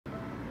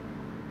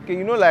okay,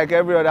 you know, like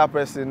every other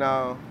person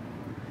now,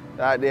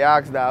 that they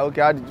ask that,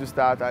 okay, how did you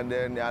start? And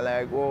then they're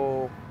like,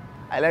 oh,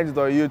 I learned it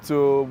on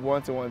YouTube,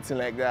 one thing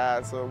like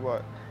that. So,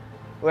 but,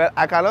 well,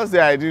 I cannot say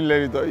I didn't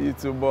learn it on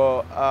YouTube,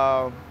 but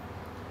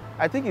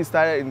I think it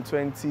started in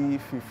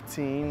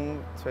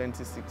 2015,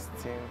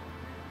 2016.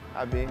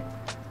 I mean,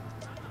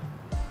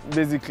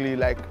 basically,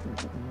 like,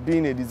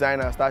 being a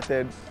designer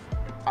started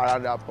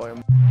around that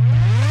point.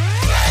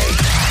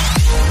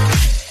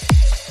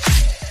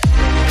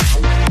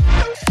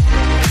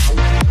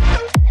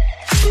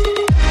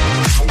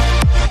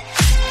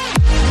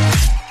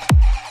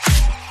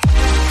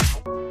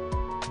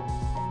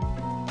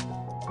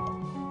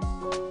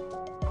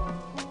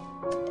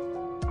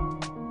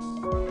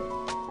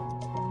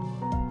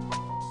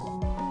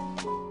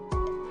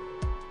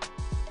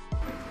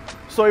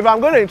 So if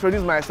I'm going to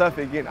introduce myself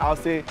again, I'll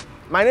say,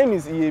 my name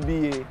is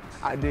Iyebíye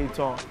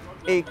Adeitan,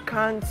 a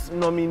CANNES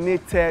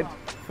nominated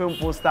film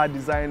poster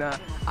designer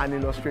and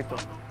illustrator.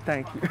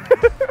 Thank you.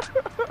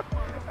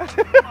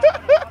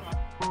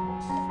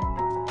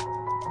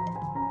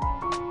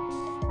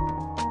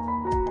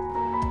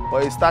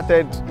 Well, it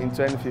started in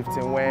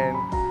 2015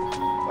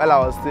 while I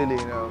was still in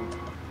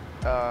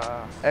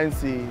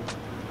NC,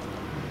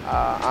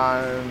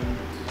 and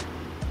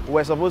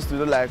we're supposed to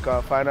do like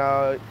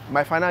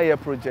my final year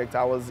project.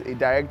 I was a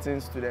directing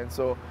student,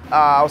 so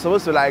I was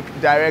supposed to like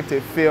direct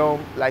a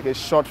film, like a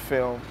short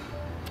film.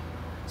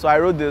 So I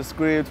wrote the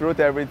script, wrote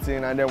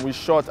everything, and then we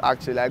shot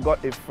actually. I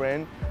got a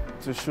friend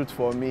to shoot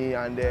for me,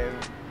 and then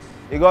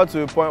it got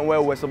to a point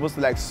where we're supposed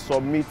to like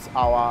submit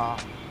our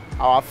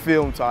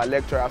film to our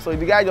lecturer. So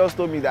the guy just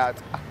told me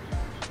that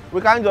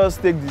we can't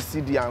just take the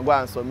CD and go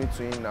and submit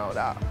to him now.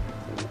 That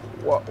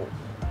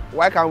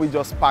why can't we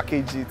just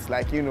package it,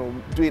 like, you know,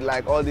 do it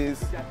like all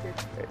this,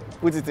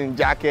 put it in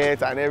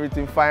jackets and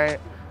everything, fine.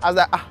 I was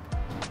like,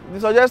 the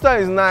suggestion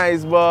is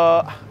nice,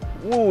 but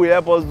who will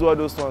help us do all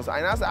those ones?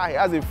 And I said, he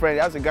has a friend, he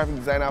has a graphic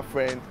designer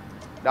friend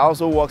that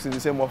also works in the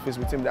same office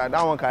with him, that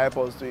one can help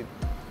us do it.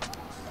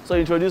 So he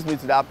introduced me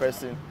to that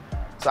person.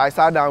 So I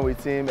sat down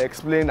with him,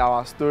 explained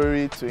our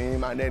story to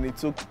him, and then he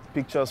took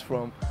pictures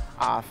from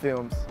our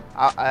films,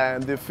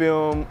 the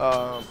film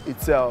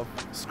itself,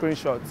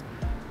 screenshots.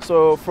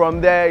 So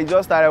from there, he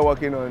just started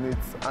working on it,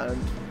 and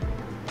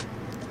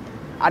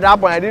at that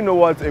point, I didn't know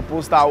what a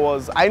poster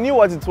was. I knew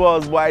what it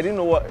was, but I didn't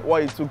know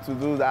what it took to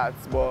do that.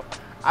 But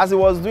as he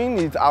was doing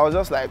it, I was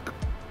just like,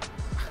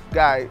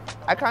 guy,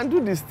 I can't do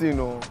this thing,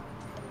 no.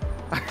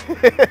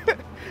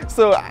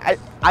 So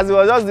as he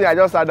was just doing, I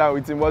just sat down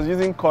with him. He was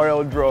using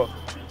Corel Draw.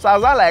 So I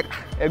was like,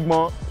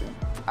 Egbon,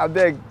 I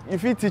beg,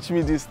 if you teach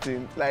me this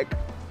thing, like,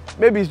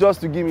 maybe it's just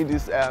to give me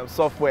this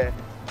software.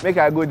 Make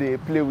I go there,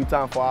 play with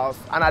him for house.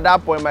 And at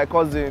that point, my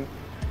cousin,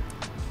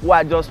 who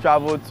had just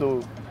traveled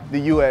to the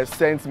US,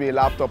 sent me a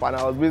laptop, and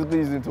I was basically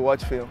using it to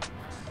watch film.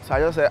 So I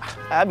just said,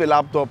 I have a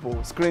laptop,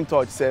 screen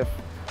touch safe.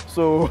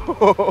 So,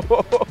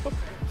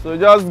 so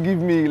just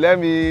give me, let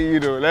me use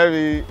it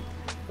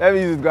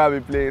to go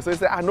and be playing. So he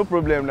said, no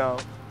problem now.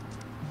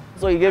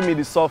 So he gave me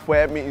the software,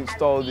 helped me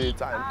install it,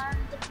 and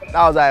that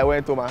was how I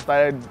went home and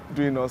started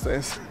doing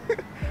nonsense.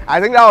 I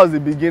think that was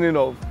the beginning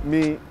of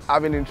me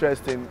having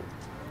interest in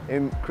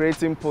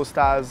creating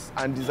posters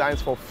and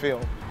designs for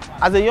film.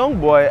 As a young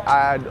boy,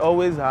 I had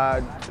always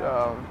had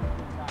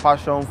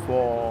passion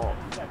for,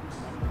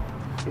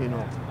 you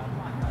know,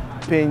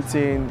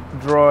 painting,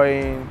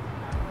 drawing.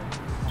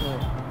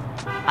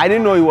 I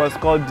didn't know it was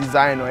called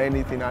design or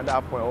anything at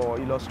that point, or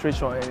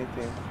illustration or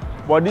anything.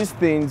 But these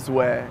things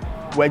were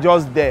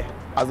just there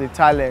as a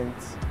talent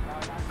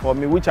for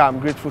me, which I'm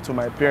grateful to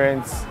my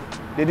parents.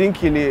 They didn't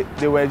kill it.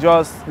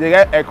 They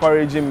kept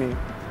encouraging me,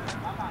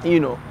 you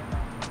know.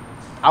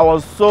 I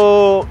was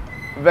so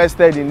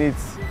vested in it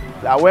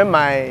that when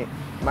my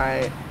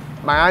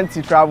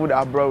auntie traveled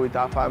abroad with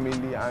her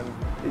family, and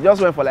it just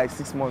went for like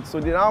 6 months. So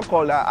they now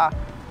called her,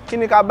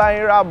 Kinika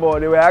buying rubber.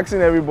 They were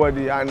asking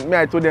everybody, and me,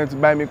 I told them to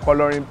buy me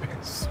coloring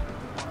pencil.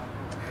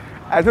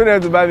 I told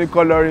them to buy me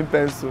coloring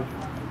pencil.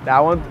 That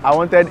I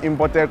wanted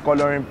imported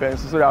coloring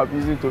pencil, so that I was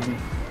using to be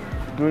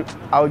doing.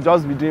 I would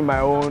just be doing my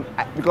own,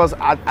 because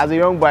as a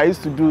young boy, I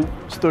used to do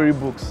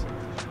storybooks,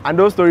 and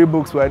those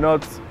storybooks were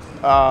not.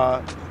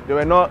 There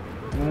were not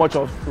much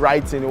of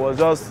writing, it was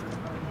just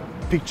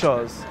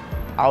pictures.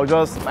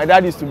 My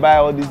dad used to buy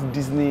all these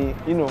Disney,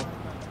 you know,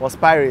 was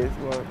pirates,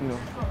 you know,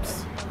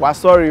 was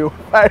sorry,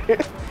 pirate.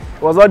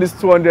 It was all these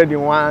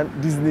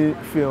 201 Disney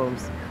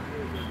films.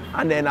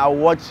 And then I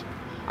watched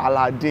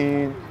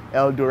Aladdin,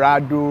 El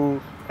Dorado,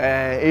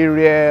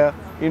 Ariel,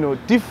 you know,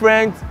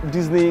 different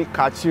Disney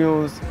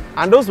cartoons.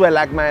 And those were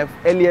like my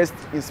earliest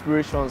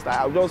inspirations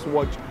that I would just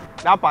watch.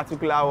 That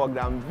particular work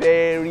that I'm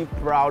very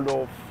proud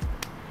of.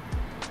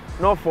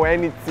 Not for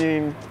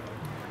anything,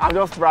 I'm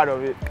just proud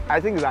of it. I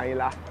think it's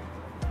Ayinla.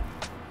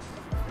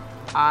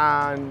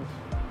 And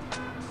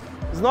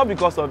it's not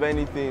because of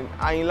anything.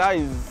 Ayinla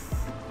is,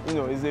 you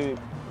know, is a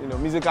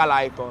musical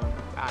icon,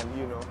 and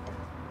you know,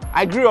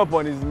 I grew up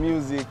on his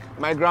music.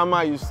 My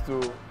grandma used to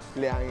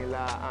play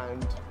Ayinla,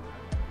 and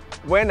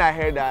when I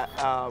heard that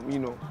you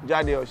know,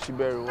 Jade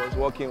Oshiberu was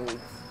working with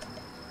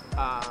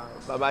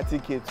Baba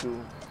TK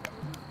to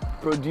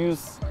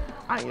produce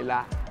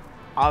Ayinla.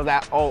 I was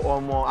like,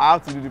 oh, I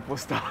have to do the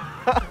poster.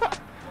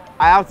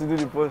 I have to do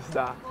the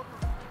poster.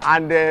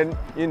 And then,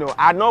 you know,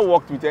 I had not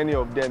worked with any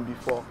of them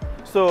before.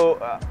 So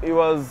I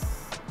was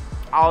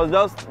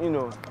just, you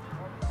know,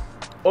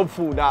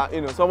 hopeful that,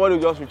 you know, somebody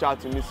would just reach out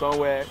to me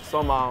somewhere,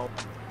 somehow.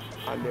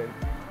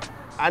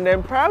 And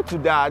then prior to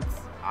that,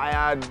 I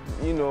had,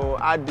 you know,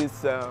 had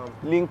this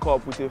link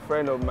up with a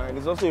friend of mine.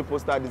 He's also a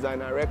poster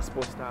designer, Rex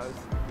Posters.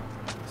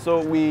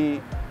 So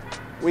we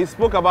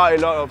spoke about a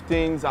lot of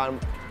things, and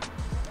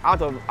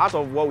out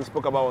of what we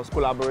spoke about was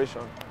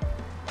collaboration.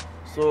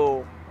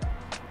 So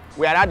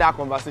we had that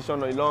conversation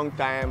for a long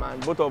time,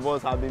 and both of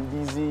us have been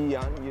busy,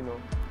 and you know.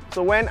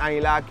 So when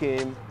Ayinla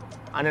came,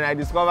 and then I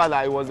discovered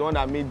that it was the one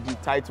that made the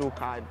title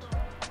card.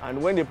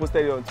 And when they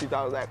posted it on Twitter,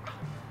 I was like,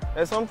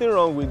 there's something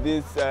wrong with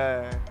this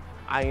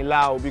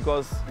Ayinla,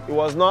 because it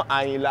was not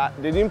Ayinla.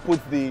 They didn't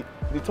put the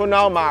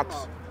tonal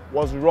marks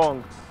was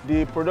wrong.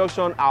 The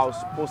production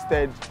house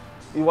posted,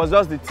 it was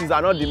just the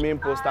teaser, not the main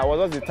poster. It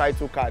was just the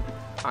title card,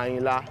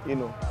 Ayinla, you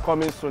know,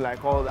 coming soon,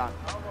 like all that.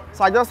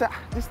 So I just said,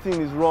 this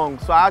thing is wrong.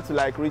 So I had to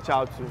like reach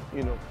out to,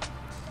 you know,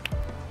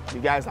 the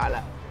guys are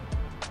like,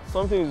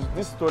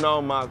 this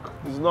tonal mark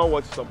is not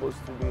what it's supposed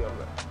to be.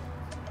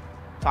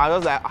 So I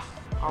was like,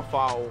 how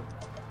far?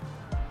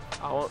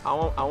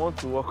 I want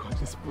to work on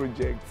this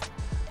project.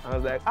 I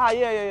was like,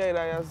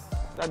 yeah,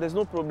 there's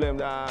no problem.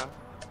 That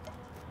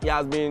he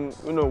has been,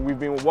 you know, we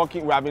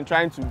have been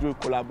trying to do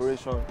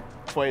collaboration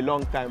for a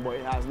long time, but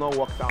it has not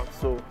worked out.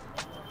 So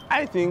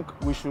I think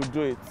we should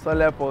do it.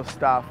 Soole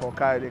poster for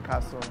Kayode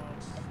Kasum,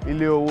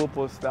 Ileowo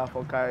poster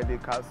for Kayode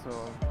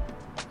Kasum,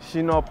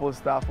 Shina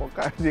poster for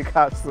Kayode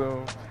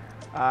Kasum,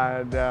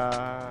 and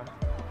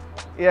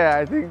yeah,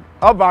 I think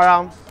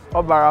Obaram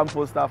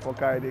poster for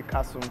Kayode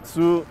Kasum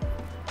too,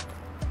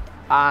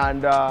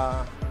 and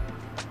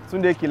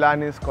Tunde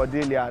Kilani's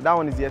Cordelia. That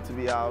one is yet to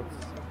be out.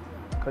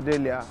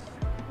 Cordelia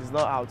is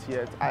not out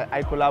yet.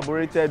 I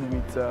collaborated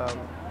with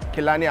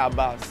Kelani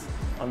Abbas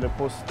on the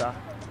poster.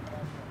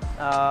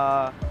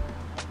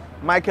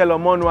 Michael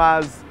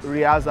Omonua's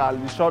Rehearsal,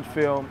 the short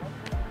film,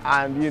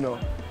 and you know,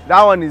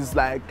 that one is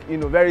like, you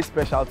know, very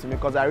special to me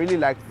because I really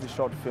liked the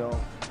short film.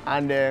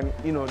 And then,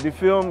 you know, the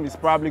film is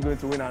probably going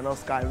to win an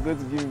Oscar. It's going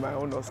to give me my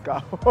own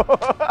Oscar.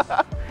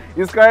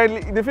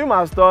 The film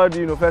has toured,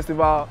 you know,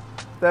 festivals,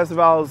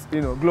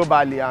 you know,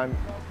 globally, and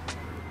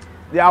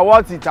the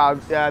awards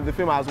the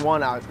film has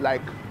won at,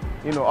 like,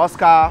 you know,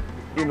 Oscar,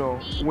 you know,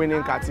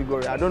 winning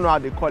category. I don't know how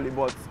they call it,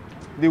 but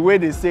the way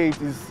they say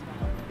it is,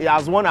 it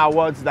has won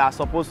awards that are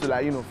supposed to,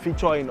 like, you know,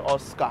 feature in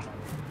Oscar,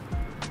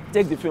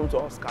 take the film to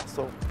Oscar.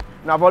 So,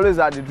 and I've always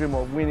had the dream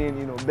of winning,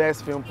 you know,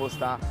 best film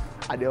poster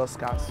at the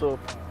Oscars. So,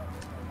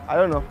 I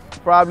don't know,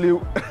 probably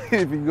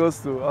if it goes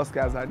to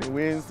Oscars and it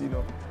wins, you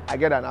know, I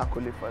get an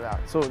accolade for that.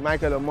 So,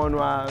 Michael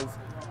Omonua's,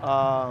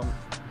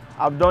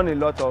 I've done a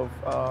lot of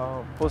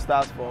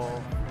posters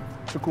for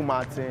Chuku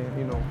Martin,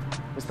 you know,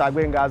 Mr.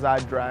 Gbenga's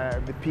Hard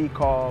Drive, The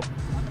Peacock,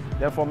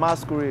 then for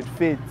Masquerade,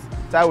 Fate,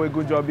 Taiwo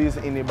Good Job is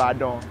in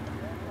Ibadan,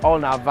 all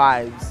na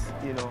vibes,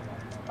 you know.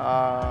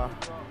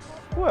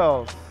 Who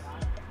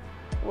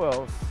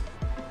else?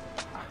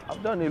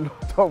 I've done a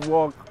lot of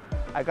work,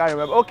 I can't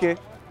remember. Okay.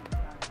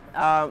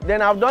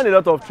 Then I've done a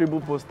lot of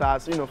tribute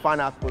posters, you know, fan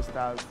art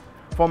posters.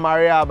 For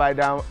Maria by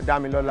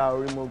Damilola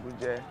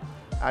Orimogunje.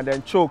 And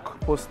then Choke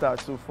poster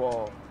too,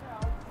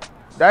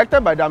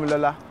 directed by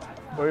Damilola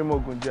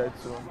Orimogunje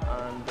too.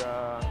 And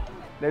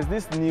there's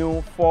this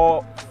new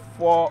 4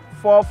 for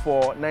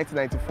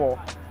 1994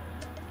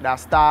 that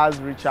stars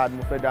Richard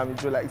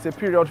Mufedamijo. Like, it's a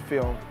period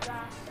film.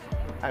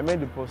 I made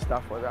the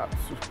poster for that.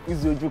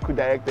 Izuojuku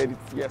directed it.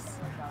 Yes,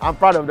 I'm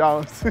proud of that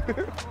one too.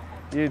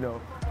 You know.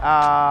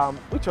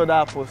 Which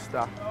other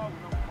poster?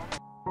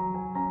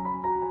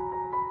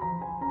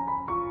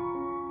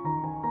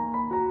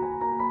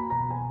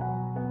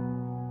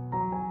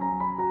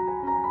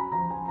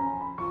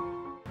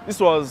 This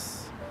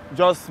was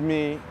just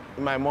me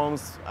in my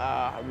mom's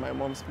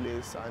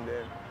place, and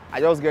then I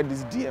just get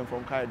this DM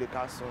from Kayode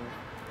Kasum,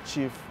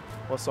 Chief,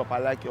 what's up? I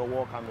like your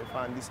work. I'm a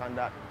fan. This and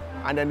that,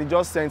 and then he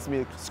just sent me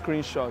a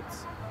screenshot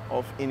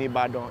of in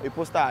Ibadan, a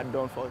poster I had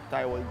done for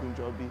Taiwo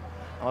Gunjobi.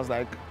 I was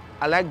like,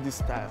 I like this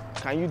style.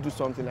 Can you do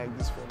something like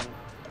this for me,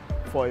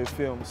 for a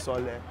film,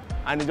 Soole?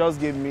 And he just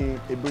gave me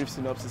a brief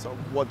synopsis of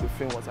what the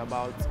film was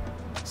about.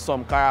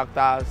 Some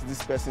characters,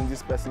 this person.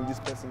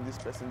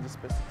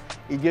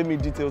 He gave me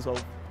details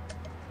of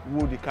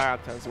who the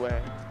characters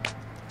were.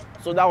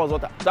 So that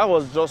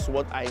was just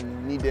what I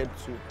needed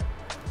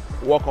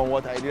to work on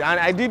what I did. And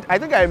I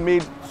think I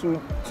made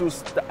two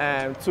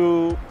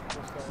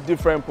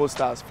different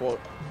posters for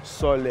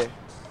Soole,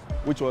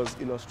 which was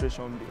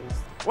illustration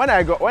based. When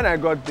I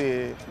got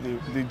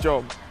the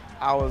job,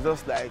 I was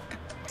just like,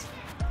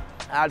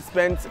 I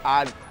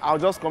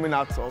was just coming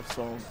out of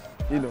some,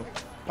 you know,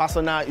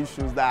 personal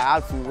issues that I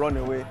had to run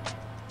away,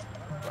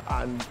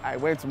 and I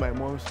went to my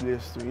mom's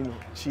place to, you know,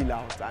 chill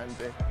out. And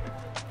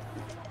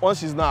once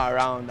she's not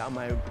around and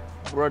my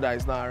brother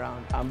is not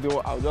around,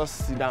 I'll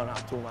just sit down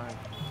at home and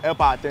help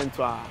her attend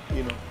to her,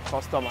 you know,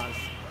 customers.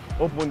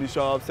 Open the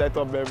shop, set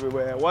up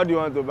everywhere. What do you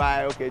want to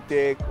buy? Okay,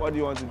 take. What do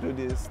you want to do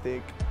this?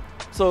 Take.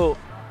 So,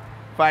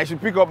 if I should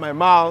pick up my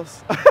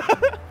mouse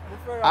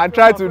and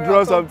try to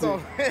draw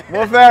something.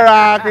 Mo fẹ́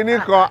ra kíní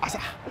kan.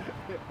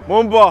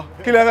 Mo ń bọ̀,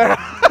 kí lẹ fẹ́ rà?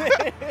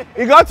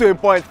 It got to a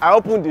point, I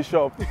opened the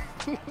shop.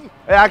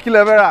 Yeah, kí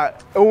lẹ fẹ́ rà?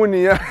 Òun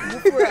nìyẹn.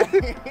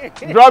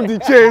 Drop the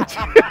change.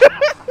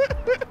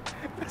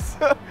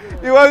 So,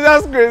 it was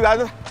just crazy. I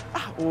just,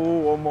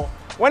 oh, more.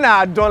 When I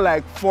had done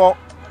like 4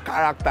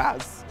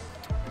 characters,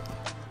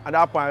 at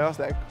that point I was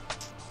like,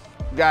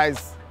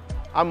 guys,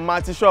 I'm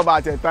not sure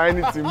about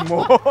anything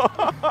more.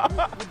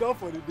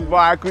 But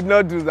I could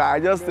not do that. I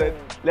just said,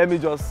 let me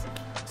just.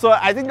 So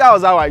I think that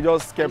was how I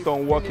just kept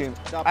on working.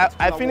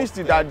 I finished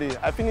it that day.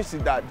 I finished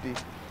that day.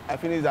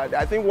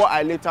 I think what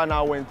I later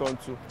now went on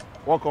to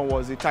work on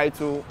was the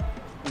title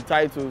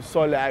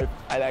Soole.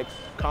 I like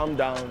calmed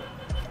down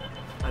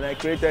and I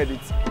created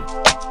it.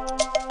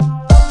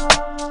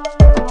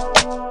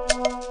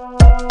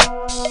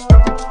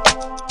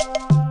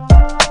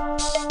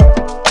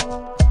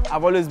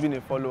 I've always been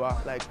a follower,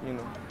 like, you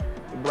know,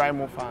 a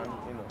Brymo fan,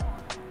 you know,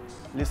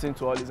 listened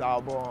to all his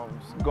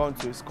albums, gone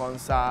to his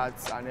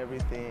concerts and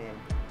everything.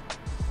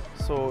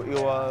 So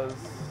it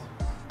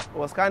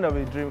was kind of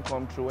a dream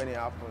come true when it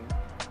happened.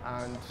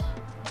 And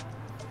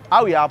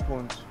how it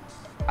happened,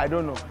 I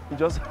don't know. It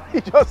just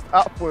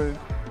happened.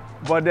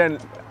 But then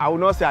I will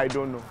not say I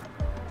don't know.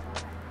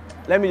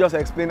 Let me just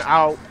explain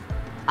how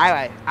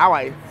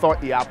I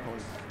thought it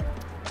happened.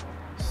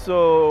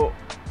 So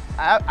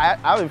I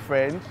have a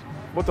friend.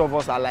 Both of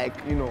us are like,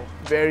 you know,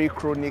 very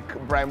chronic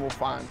Brymo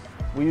fan.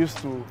 We used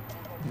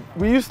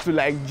to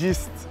like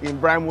gist in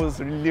Brymo's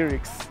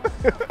lyrics.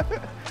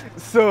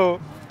 So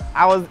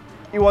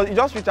he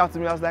just reached out to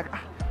me. I was like,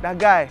 that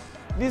guy,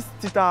 this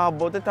Theta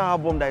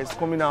album that is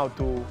coming out,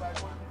 to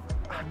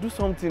do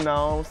something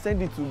now,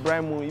 send it to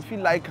Brymo if you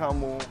like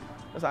him.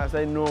 So I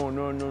said, no,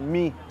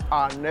 me,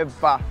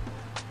 never,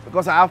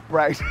 because I have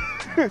pride.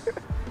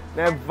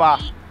 Never.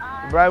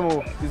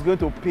 Brymo is going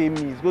to pay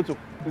me.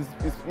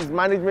 His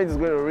management is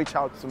going to reach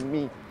out to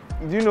me.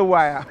 Do you know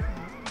why I am?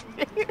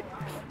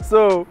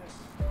 So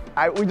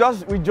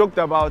we joked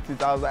about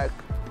it. I was like,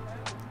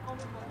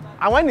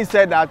 and when he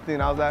said that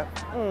thing, I was like,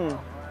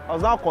 I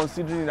was now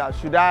considering that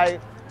should I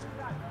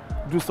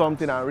do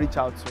something and reach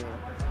out to him.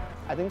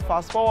 I think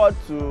fast forward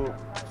to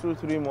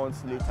 2-3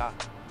 months later,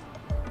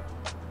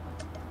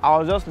 I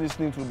was just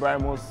listening to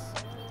Brymo's,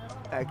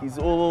 like, his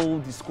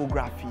old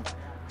discography.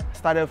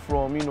 Started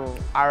from, you know,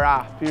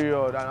 Ara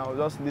period, and I was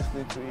just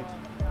listening to it.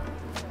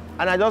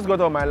 And I just got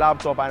on my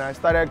laptop and I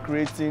started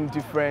creating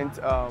different,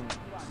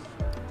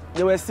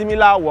 there were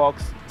similar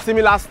works,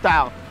 similar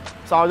style.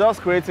 So I was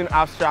just creating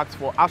abstract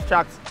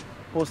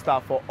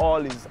poster for all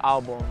his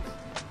albums.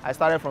 I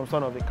started from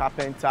Son of a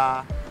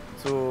Carpenter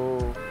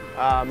to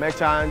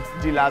Merchant,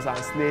 Dealers and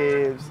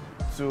Slaves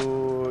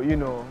to, you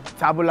know,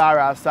 Tabula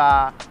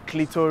Rasa,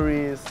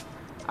 Clitoris,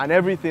 and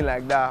everything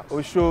like that.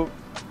 Osho.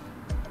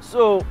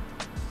 So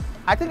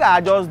I think I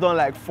had just done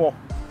like 4.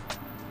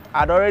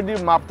 I'd already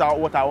mapped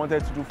out what I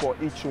wanted to do for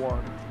each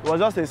one. It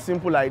was just a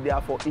simple idea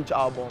for each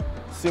album.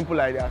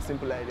 Simple idea.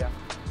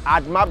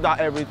 I'd mapped out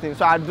everything.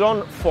 So I'd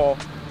done 4,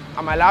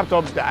 and my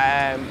laptop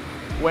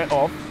went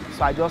off,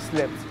 so I just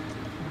slept.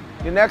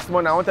 The next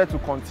morning, I wanted to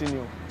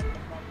continue.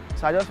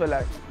 So I just felt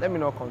like, let me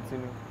not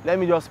continue. Let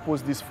me just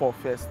post this 4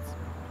 first.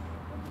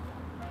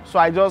 So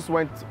I just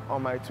went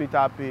on my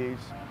Twitter page,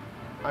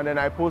 and then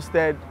I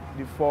posted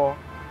the 4,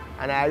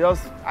 and I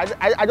just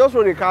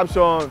wrote a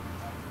caption.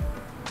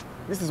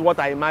 This is what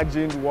I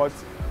imagined what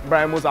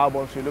Brymo's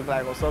album should look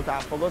like or something.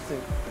 I've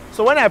forgotten.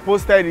 So when I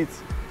posted it,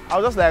 I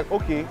was just like,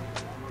 okay,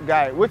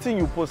 guy, waiting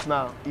you post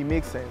now, it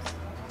makes sense.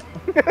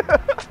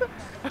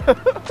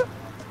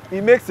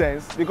 It makes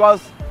sense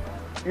because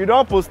you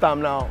don't post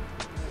them now.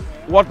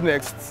 What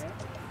next?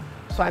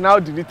 So I now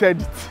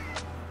deleted it.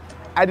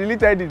 I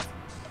deleted it.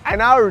 I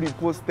now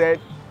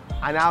reposted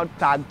and now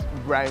tagged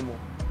Brymo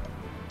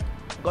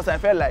because I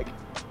felt like,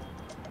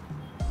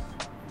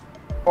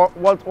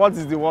 what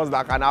is the worst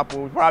that can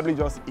happen? We'll probably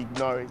just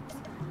ignore it.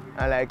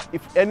 And like,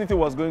 if I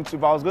was going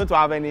to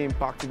have any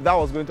impact, if that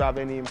was going to have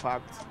any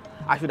impact,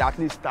 I should at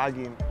least tag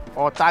him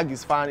or tag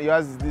his fan. He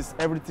has this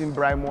Everything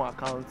Brymo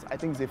account. I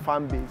think it's a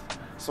fan base.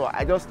 So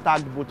I just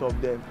tagged both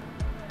of them.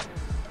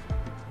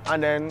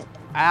 And then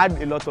I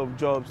had a lot of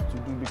jobs to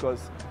do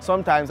because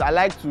sometimes I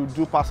like to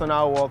do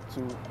personal work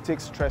to take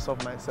stress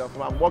off myself.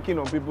 I'm working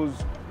on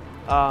people's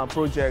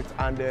project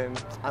and then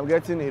I'm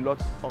getting a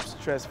lot of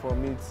stress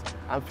from it.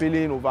 I'm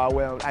feeling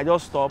overwhelmed. I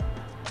just stop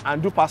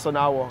and do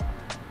personal work.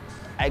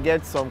 I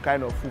get some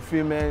kind of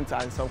fulfillment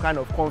and some kind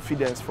of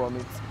confidence from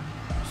it.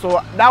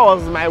 So that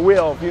was my way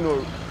of, you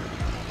know,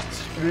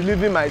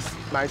 relieving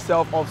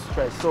myself of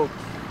stress. So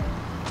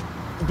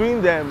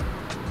doing them,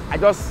 I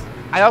just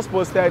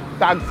posted,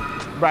 tagged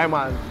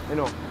Brymo, you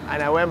know,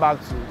 and I went back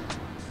to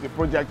the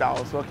project I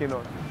was working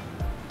on.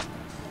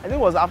 I think it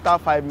was after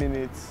 5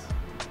 minutes.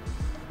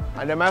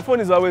 And then my phone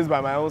is always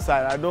by my own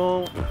side.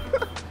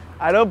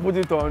 I don't put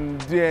it on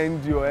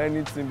DND or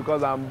anything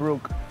because I'm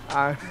broke.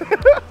 And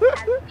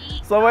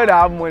somebody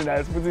that have money that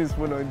is putting his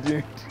phone on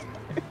DND.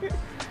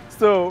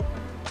 So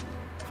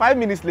 5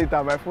 minutes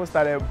later, my phone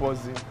started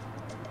buzzing,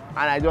 and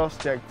I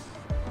just checked.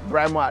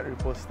 Brymo had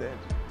reposted.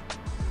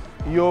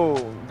 Yo,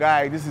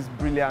 guy, this is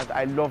brilliant.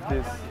 I love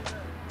this.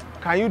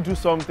 Can you do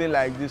something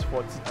like this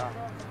for Theta?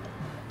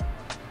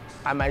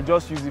 I might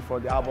just use it for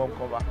the album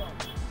cover.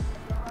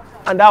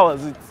 And that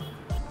was it.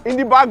 In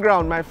the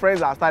background, my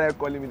friends have started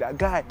calling me that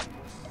guy.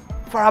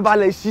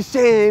 Farabale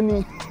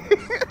Shisheni.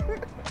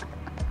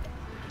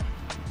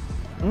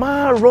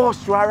 Man,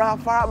 rush, rara,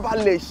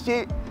 Farabale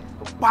She.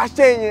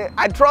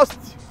 I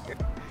trust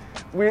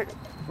you.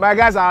 My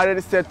guys are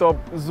already set up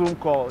Zoom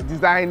call,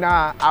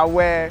 designer,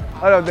 aware,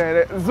 all of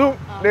them. Zoom,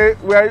 they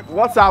were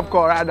WhatsApp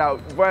call right now,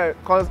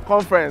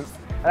 conference.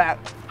 Like,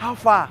 how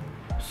far?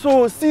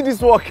 So see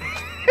this work.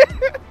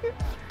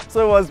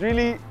 So it was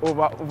really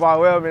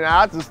overwhelming.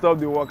 I had to stop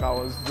the work I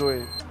was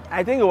doing.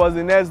 I think it was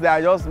the next day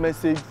I just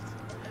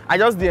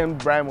DM'd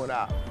Brymo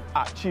that,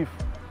 Chief,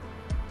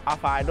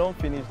 Alpha, I don't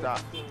finish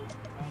that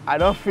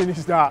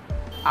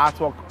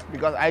artwork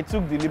because I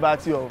took the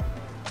liberty of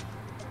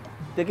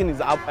taking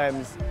his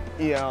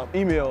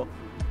email,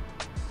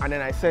 and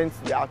then I sent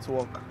the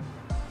artwork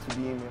to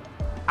the email.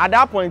 At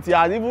that point, he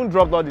had even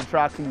dropped all the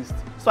track list.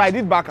 So I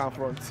did back and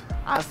front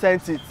and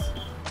sent it.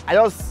 I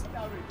just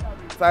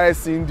started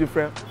seeing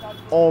different,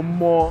 or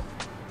more,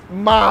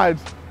 mad,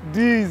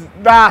 this,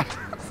 that.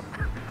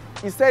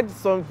 He said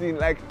something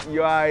like,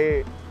 you are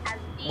a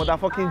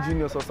motherfucking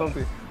genius or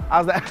something. I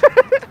was like,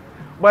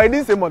 but he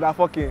didn't say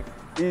motherfucking.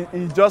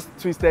 He just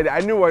twisted it. I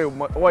knew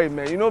what he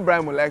meant. You know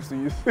Brymo likes to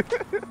use.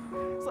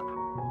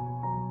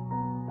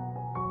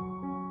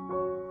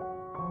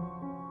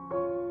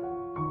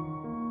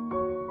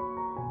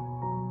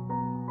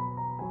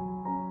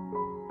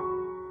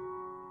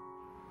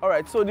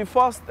 Alright, so the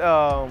first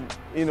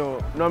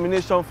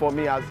nomination for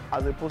me as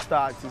a poster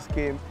artist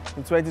came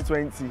in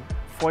 2020.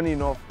 Funny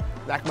enough,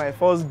 like my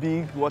first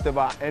big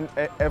whatever,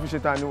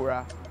 Illustrator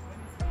Nura.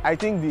 I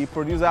think the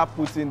producer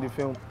put in the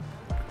film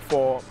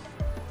for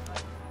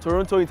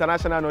Toronto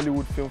International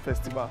Hollywood Film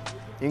Festival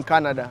in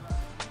Canada.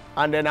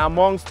 And then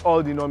amongst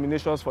all the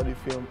nominations for the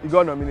film, he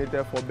got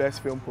nominated for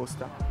Best Film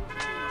Poster.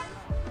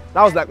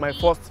 That was like my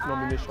first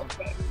nomination.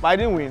 But I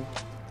didn't win.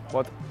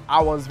 But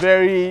I was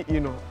very,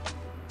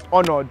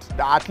 honored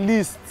that at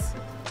least,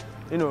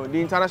 the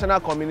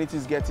international community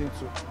is getting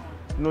to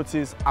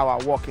notice our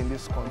work in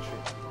this country.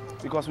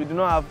 Because we do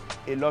not have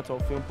a lot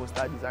of film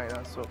poster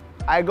designers. So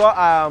I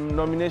got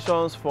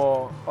nominations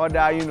for other,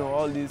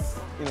 all these,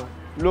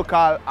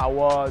 local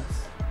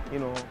awards,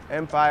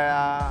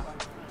 Empire,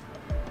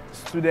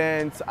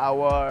 Student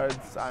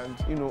Awards, and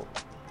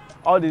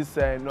all these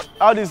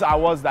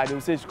awards that they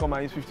will say should come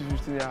and use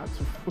 50-50 naira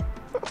too.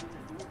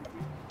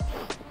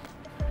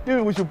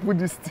 Maybe we should put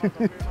this thing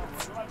in it.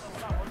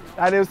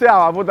 And they will say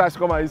our voters should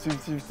come and use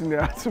 50-50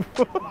 naira too.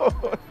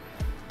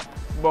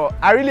 But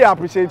I really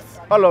appreciate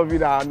all of you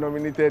that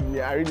nominated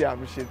me. I really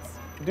appreciate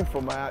it. Deep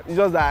from my heart. It's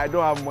just that I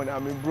don't have money.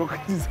 I'm a broke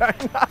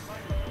designer.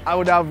 I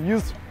would have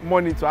used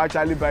money to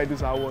actually buy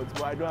these awards,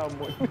 but I don't have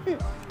money.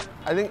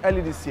 I think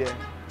early this year,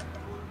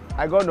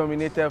 I got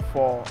nominated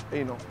for,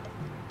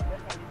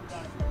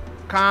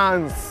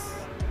 Cannes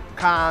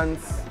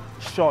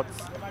Short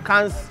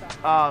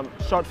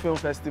Film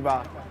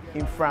Festival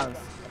in France.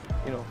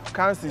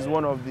 Cannes is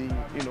one of the,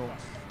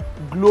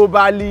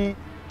 globally,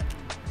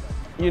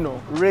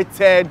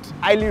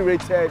 highly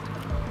rated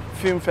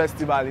film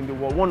festival in the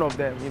world. One of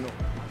them,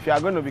 if you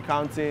are going to be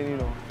counting,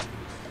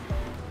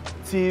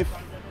 TIFF,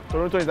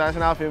 Toronto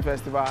International Film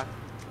Festival,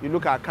 you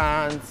look at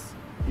Cannes,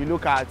 you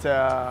look at,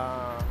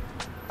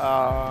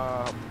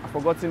 I've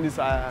forgotten this,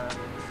 the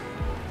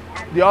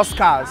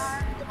Oscars,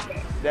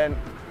 then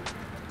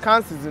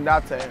Cannes is in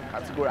that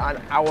category, and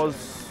I was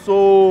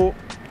so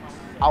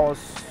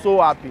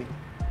happy.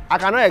 I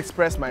cannot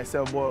express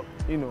myself, but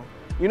you know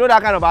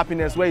that kind of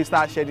happiness where you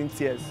start shedding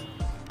tears.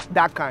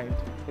 That kind.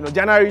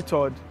 January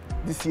 3rd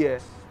this year,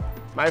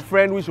 my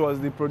friend, which was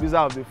the producer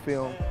of the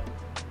film,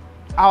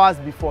 hours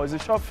before, it's a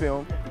short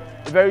film,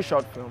 a very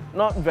short film.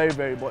 Not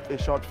very, but a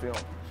short film.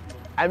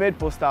 I made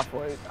poster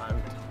for it,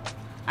 and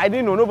I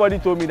didn't know, nobody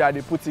told me that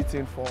they put it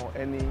in for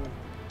any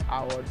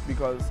award,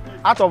 because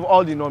out of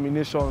all the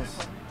nominations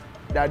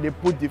that they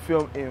put the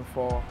film in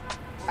for,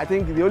 I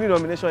think the only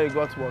nomination he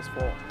got was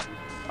for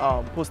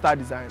poster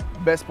design,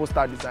 best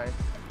poster design.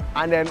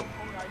 And then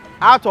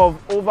out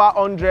of over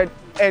 100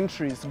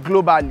 entries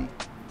globally,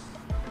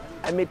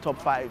 I made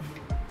top 5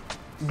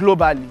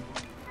 globally.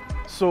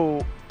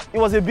 So it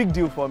was a big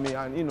deal for me,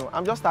 and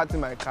I'm just starting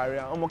my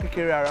career. I'm okay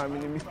career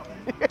around.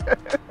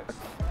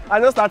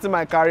 I'm just starting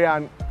my career,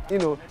 and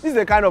this is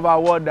the kind of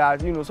award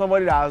that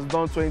somebody that has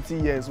done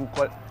 20 years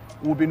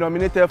will be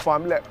nominated for.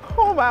 I'm like,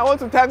 oh my, I want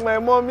to thank my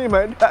mommy,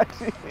 my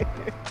daddy.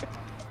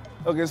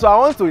 Okay, so I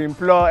want to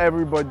implore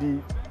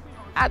everybody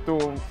at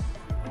home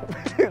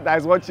that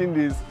is watching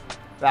this,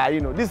 that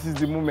this is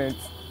the moment,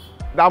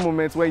 that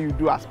moment where you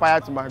do aspire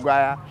to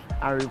Maguire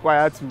and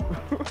require to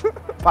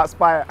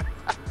perspire.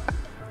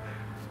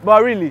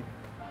 But really,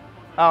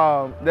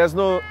 there's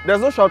no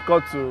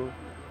shortcut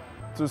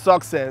to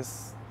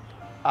success.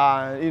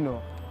 And you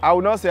know, I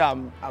would not say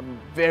I'm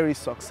very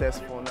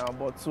successful now,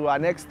 but to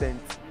an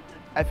extent,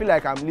 I feel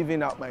like I'm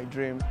living out my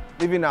dream,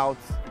 living out,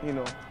 you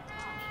know,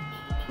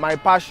 my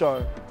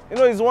passion. You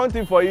know, it's one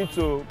thing for you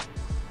to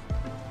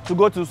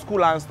go to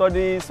school and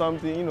study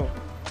something, you know.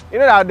 You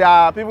know that there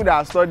are people that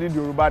have studied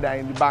Yoruba that are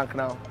in the bank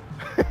now.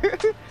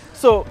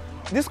 So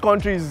this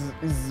country is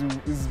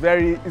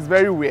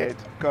very weird,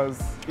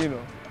 because you know,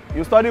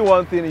 you study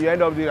one thing, you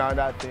end up doing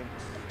another thing.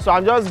 So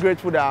I'm just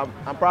grateful that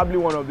I'm probably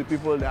one of the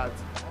people that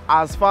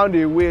has found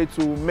a way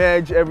to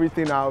merge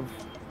everything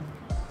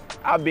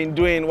I've been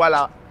doing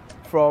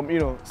from, you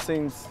know,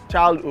 since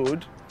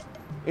childhood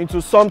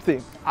into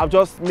something. I've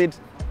just made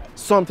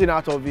something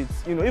out of it.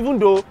 You know, even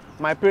though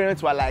my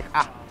parents were like,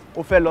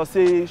 o fẹ́ lọ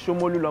sí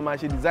Shomolu lọ máa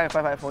ṣe design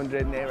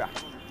 500 naira.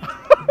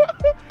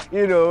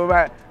 You know,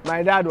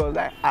 my dad was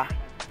like,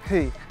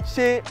 hey,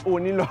 ṣé o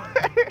ní lọ?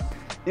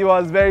 He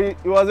was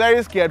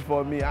very scared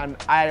for me, and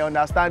I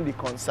understand the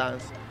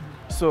concerns.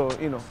 So,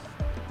 you know,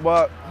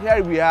 but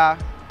here we are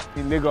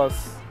in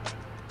Lagos,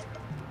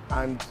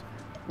 and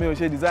me ò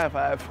ṣe design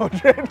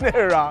 500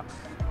 naira.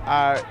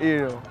 You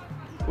know,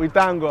 we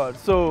thank God.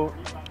 So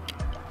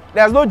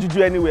there's no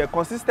juju anywhere.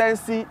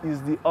 Consistency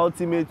is the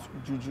ultimate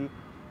juju.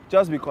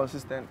 Just be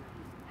consistent.